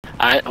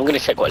I'm gonna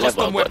check what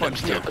level Custom I've got them weapons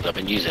still here. because I've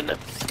been using them.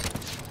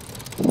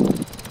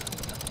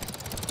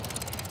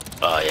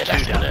 Oh yeah,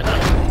 that's in there now.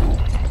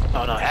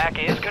 Oh, nice. Hack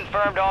is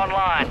confirmed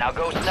online. Now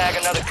go snag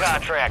another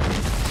contract.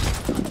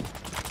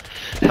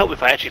 Help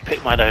if I actually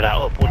picked my load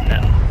out up, wouldn't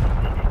it?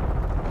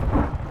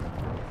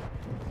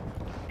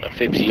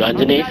 Fibs, you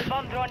underneath?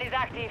 Bomb drone is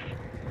active.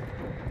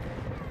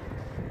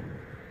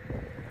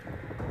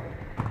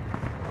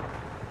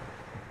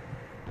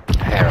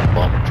 Hair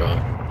bomb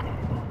drone.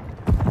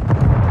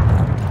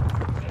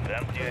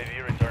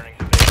 UAV returning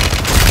to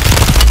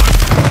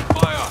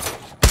Fire!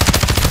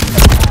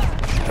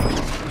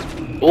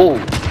 Oh,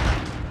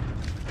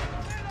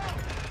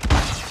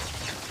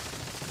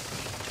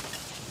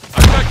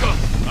 I'm back up.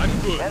 I'm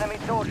good. enemy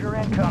soldier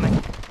incoming.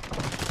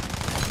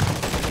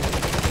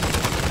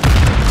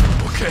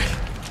 Okay.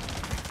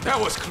 That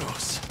was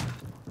close.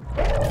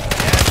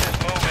 Gas is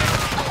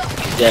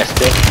moving. he's there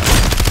still.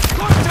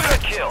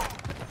 Good kill.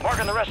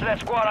 Marking the rest of that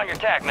squad on your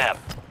tac map.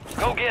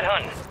 Go get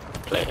hunting.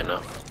 Playing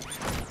up.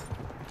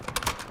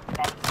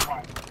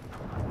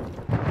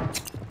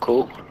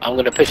 Cool. I'm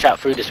gonna push out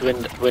through this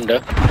window.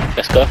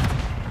 Let's go.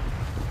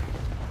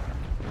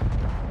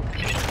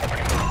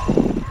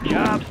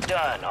 Job's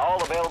done.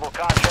 All available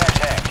contracts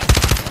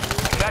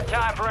hacked. Got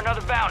time for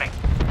another bounty.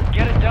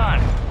 Get it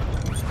done.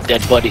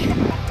 Dead body.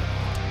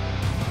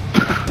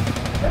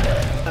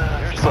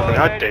 Something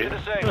I'd do. To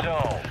the safe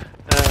zone.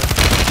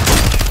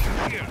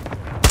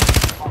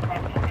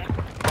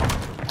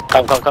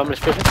 Come, let's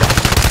push it.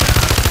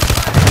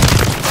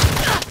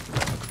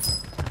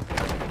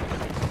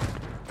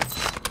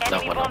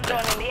 Enemy one bomb up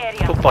there. drone in the area.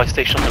 Put buy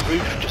station on the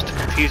roof just to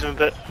confuse them a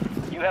bit.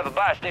 You have a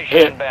buy station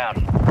Here.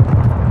 inbound.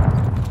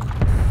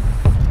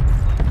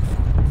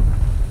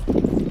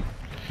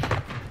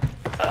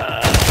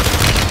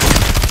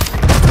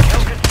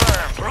 Kill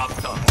confirmed. Drop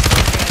them.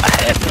 I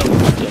have no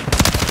idea.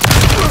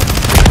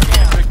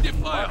 Effective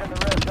fire. Marking the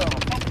rest of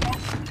them.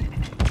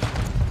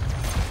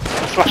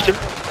 Flashed him.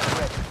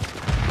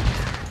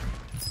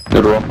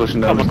 Good one,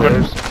 pushing down I'm the a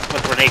grenade.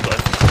 stairs. A grenade gun.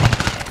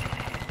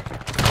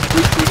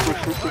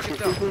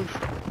 Roof.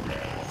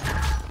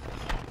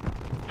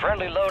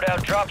 Friendly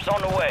loadout drops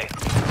on the way.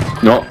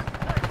 No.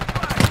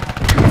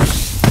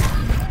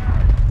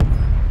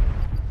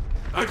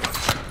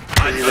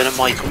 Is he then a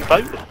Michael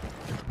boat?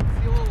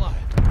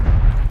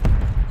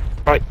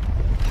 Right.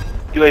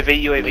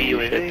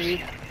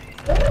 UAV.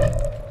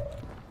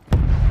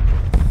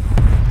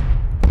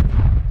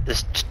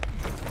 There's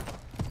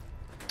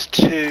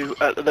two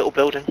at the little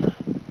building.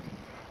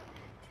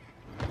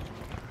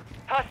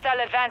 Hostile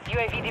advanced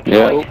UAV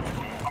Yeah. deployed.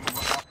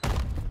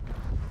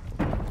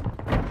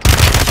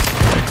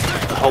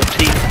 The whole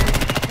team.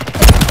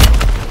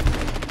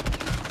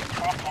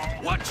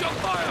 Watch your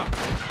fire.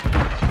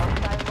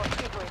 Hostile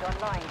mosquito is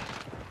online.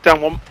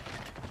 Down one.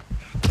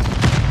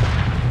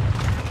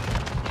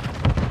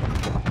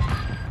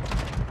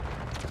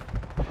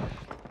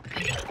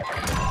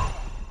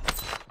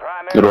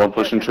 Primary Good one,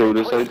 pushing through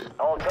this complete. side.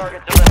 All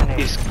targets eliminated.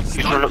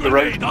 He's running up the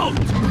road. Out.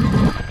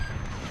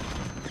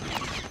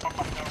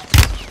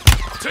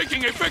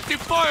 Taking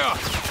effective fire.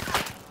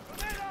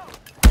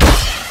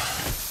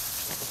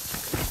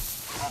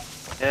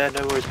 Yeah,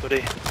 no worries,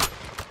 buddy.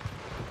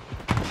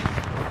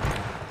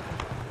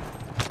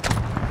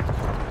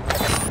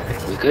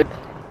 We good?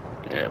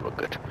 Yeah, we're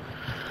good.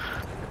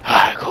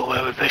 Alright, cool,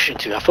 where we're pushing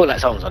to. I thought like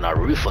someone's on our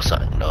roof or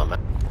something, no man.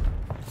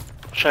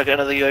 Should I get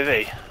another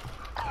UAV?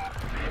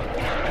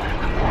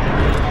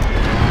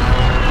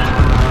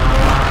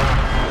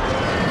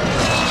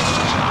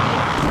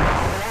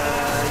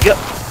 Yep.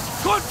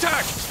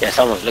 Contact. Yeah,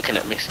 someone's looking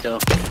at me still.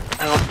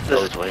 Hang on.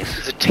 Those ways.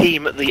 There's a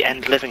team at the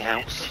end living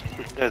house.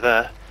 We can go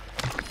there.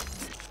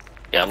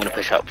 Yeah, I'm gonna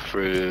push up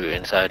through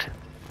inside.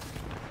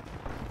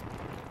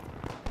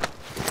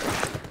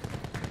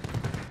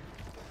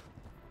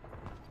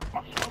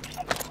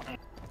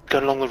 Go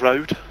along the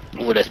road.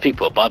 Oh, there's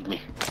people above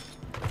me.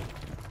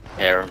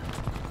 Hear 'em.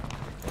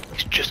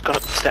 He's just gone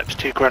up the steps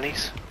to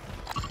Granny's.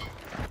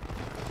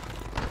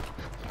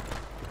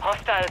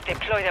 Hostiles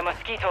deploy the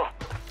mosquito.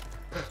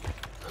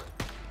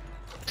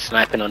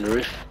 Sniping on the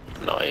roof.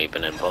 Not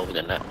even involved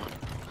in that one.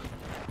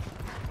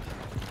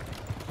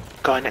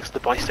 Guy next to the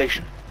buy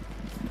station.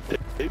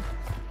 You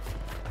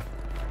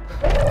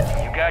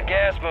got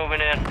gas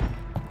moving in.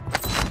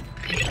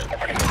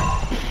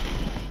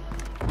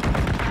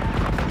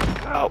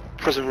 Oh,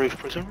 prison roof.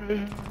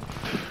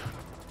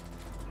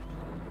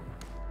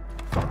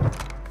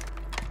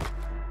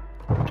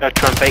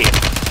 Try and bait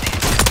him.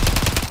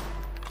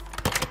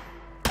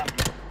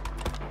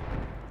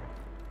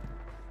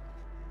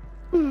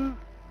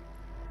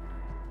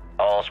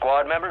 All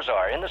squad members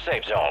are in the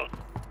safe zone.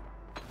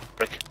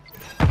 Rick.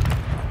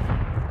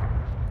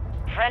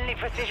 Friendly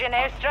precision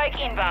airstrike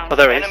inbound. Oh,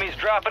 there he is. Enemies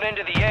dropping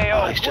into the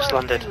AO. Oh, he's just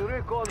landed.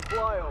 Enemies deployed a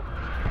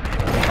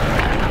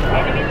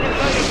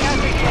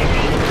counter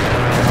UAV.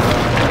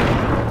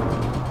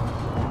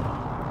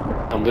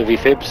 I'm with you,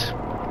 Fibs.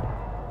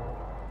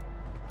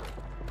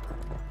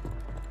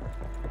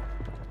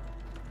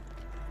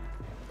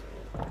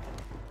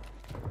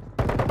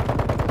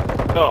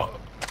 Oh,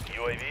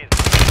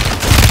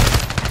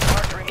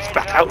 He's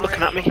back out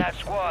looking at me. That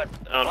squad.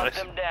 Oh, Hunt nice.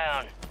 them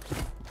down.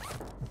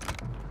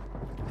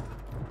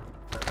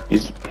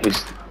 He's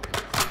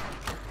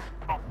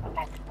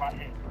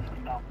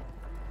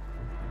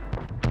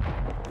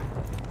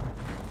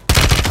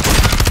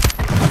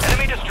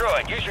Enemy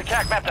destroyed. Use your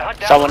tac map to hunt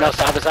down. Someone else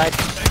the other side.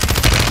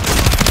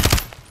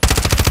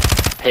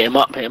 Hit him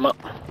up, hit him up.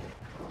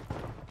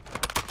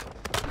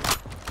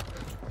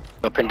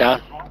 Up and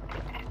down.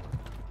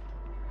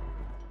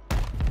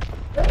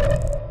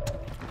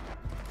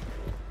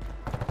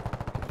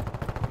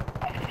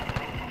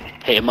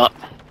 Hit him up.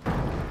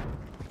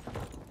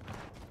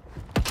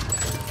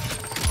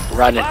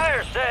 Running.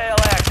 Fire sale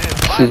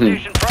active. Buy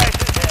station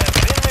prices have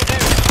been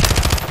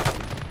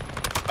reduced.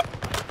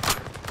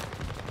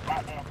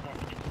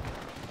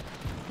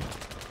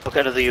 I'll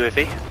get to the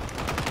UAV.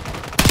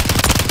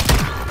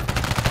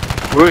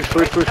 Roof,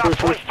 roof, roof, Top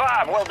roof, roof.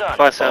 25. Well done.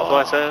 Fire sale,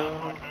 fire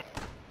sale.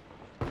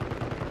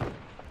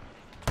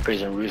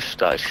 Prison roof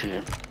started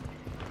shooting.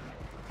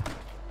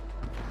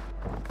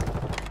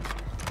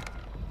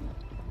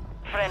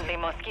 Friendly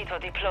mosquito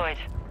deployed.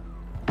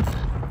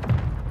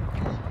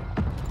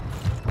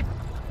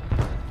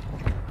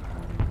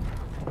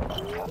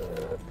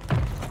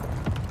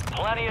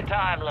 Plenty of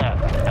time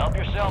left. Help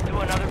yourself to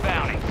another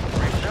bounty.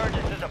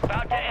 Resurgence is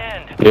about to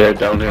end. yeah,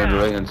 down here on the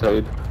right hand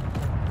side.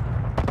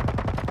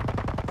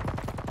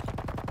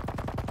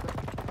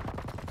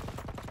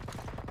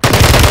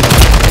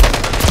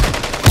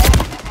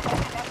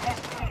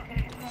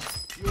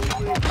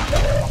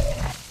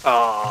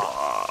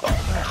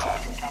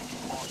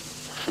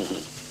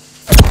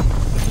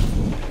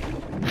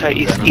 Okay,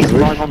 he's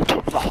lying on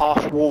top of the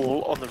half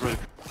wall on the roof.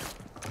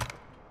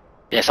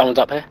 Yeah, someone's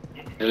up here.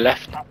 To the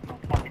left.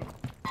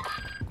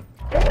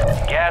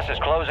 Gas is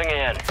closing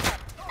in.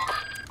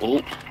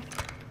 Oh.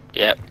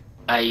 Yep.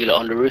 Hey, you lot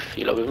on the roof?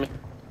 You lot with me?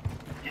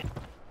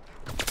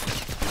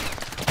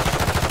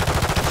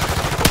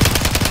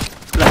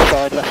 Left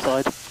side, left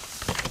side.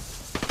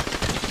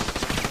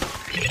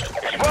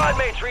 Squad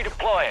mates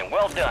redeploying.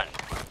 Well done.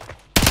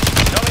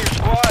 Some of your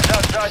squads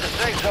outside the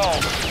safe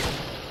zone.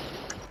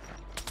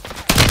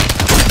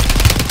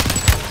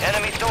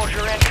 Enemy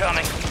soldier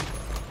incoming.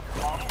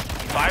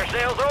 Fire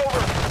sale's over.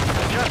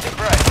 Adjusting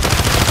price.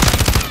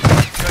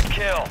 Good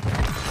kill.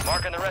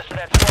 Marking the rest of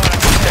that squad.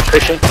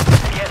 Christian.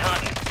 Get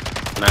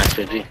hunting. Nice,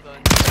 Reggie.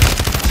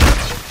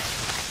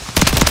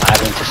 I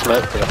went to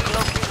smoke though.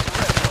 Locate the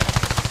rest of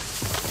them.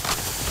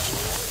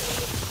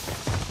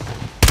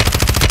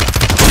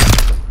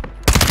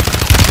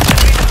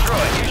 Enemy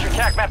destroyed. Use your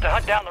tac map to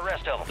hunt down the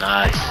rest of them.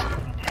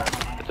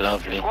 Nice.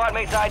 Lovely. Squad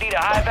mates ID'd a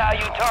high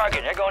value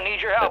target. They're gonna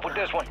need your help with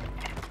this one.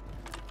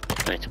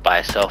 I need to buy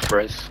a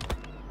self-res.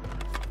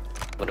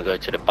 I'm gonna go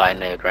to the buy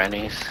near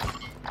grannies.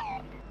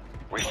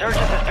 Resurgence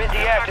has been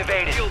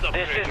deactivated.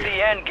 This is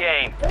the end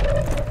game.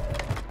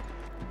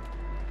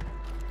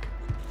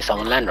 Is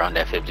someone land around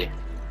there, 50?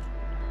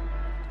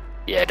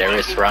 Yeah, there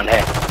is around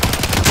here.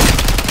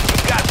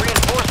 We've got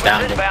reinforcements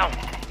Down him. inbound.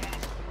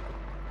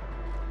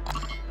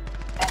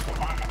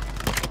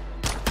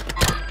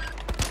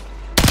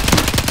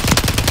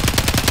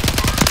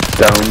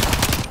 Down.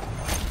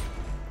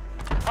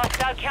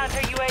 Hostile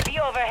counter UAV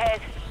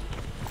overhead.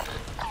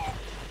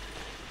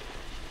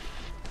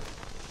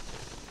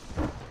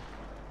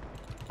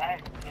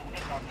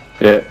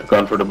 Yeah,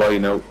 gone for the buy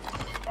now.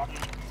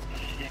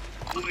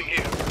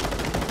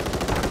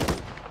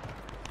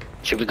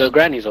 Should we go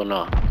grannies or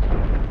not?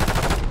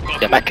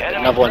 They're back. Enemies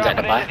Another one's at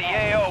the dropping buy. into the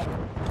AO.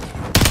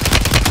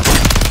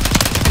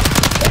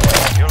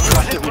 You're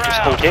losing we just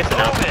ground. hold here for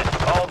now. Move it.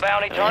 All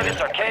bounty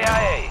targets are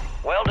KIA.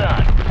 Well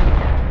done.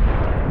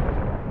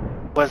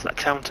 Where's that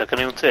counter? Can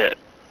anyone see it?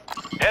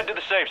 Head to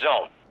the safe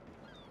zone.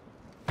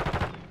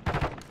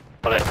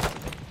 Got it.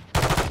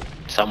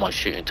 Someone's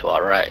shooting to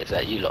our right. Is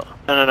that you lot?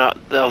 No,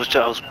 I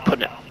was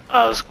putting it.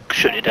 I was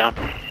shooting it down.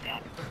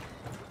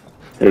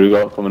 Here we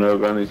go, coming out,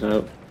 grannies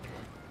now.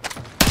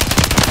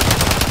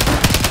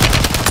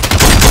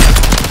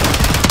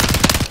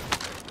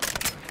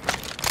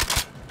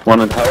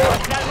 One in tower.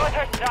 Hostile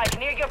mortar strike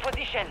near your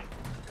position.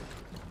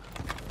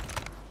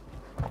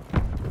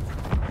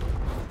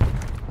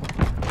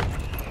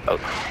 Oh.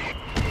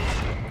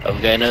 Are we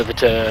going over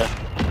to...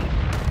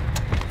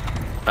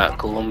 Alright,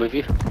 cool, I'm with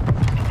you.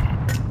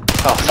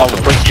 Oh,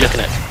 someone, just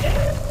looking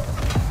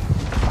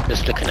at...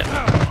 Just looking at...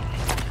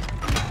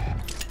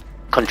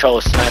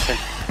 Control sniping.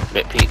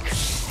 Bit peak.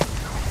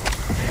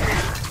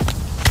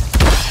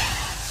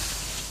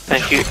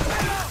 Thank you.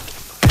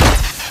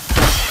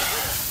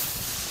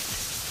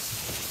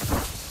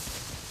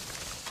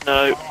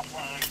 No.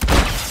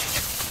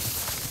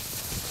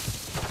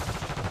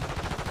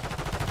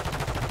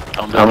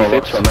 I'm I'm with a you.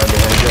 watch on that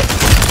behind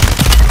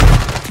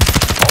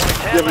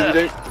Only 10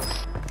 left.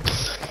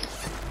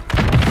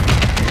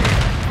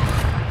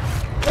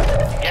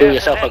 Kill Gas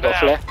yourself, is I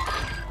got inbound.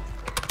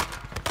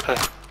 flare.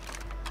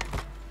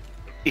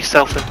 He's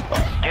selfing.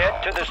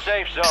 Get to the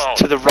safe zone.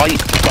 To the right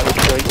by the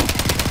tree.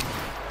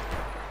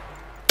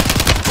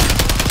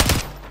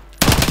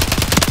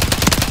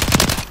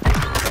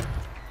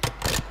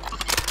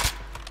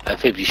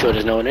 Fibs, you sure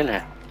there's no one in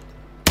here?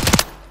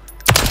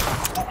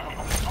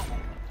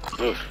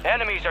 Oof.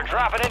 Enemies are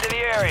dropping into the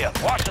area.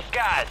 Watch the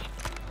skies.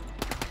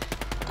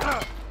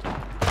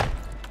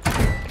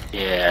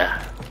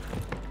 Yeah.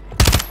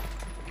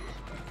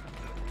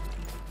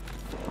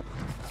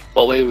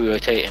 What way are we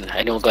rotating?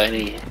 Anyone got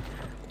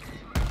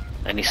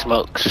any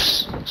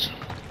smokes?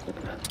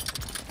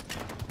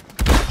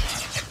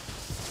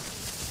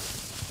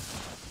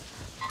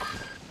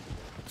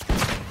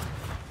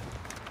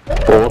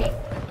 Boat.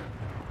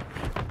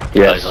 Guys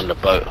Yes. on the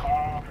boat.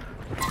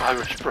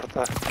 Irish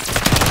brother.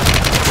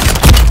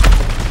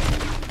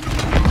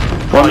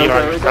 One you're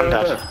right on there,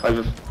 granddad. right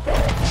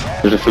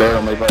there. There's a flare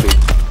on my body.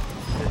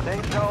 The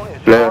safe zone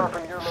is Flare. far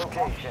from your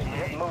location.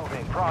 Get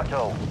moving.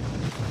 Pronto.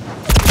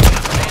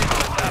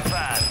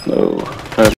 No.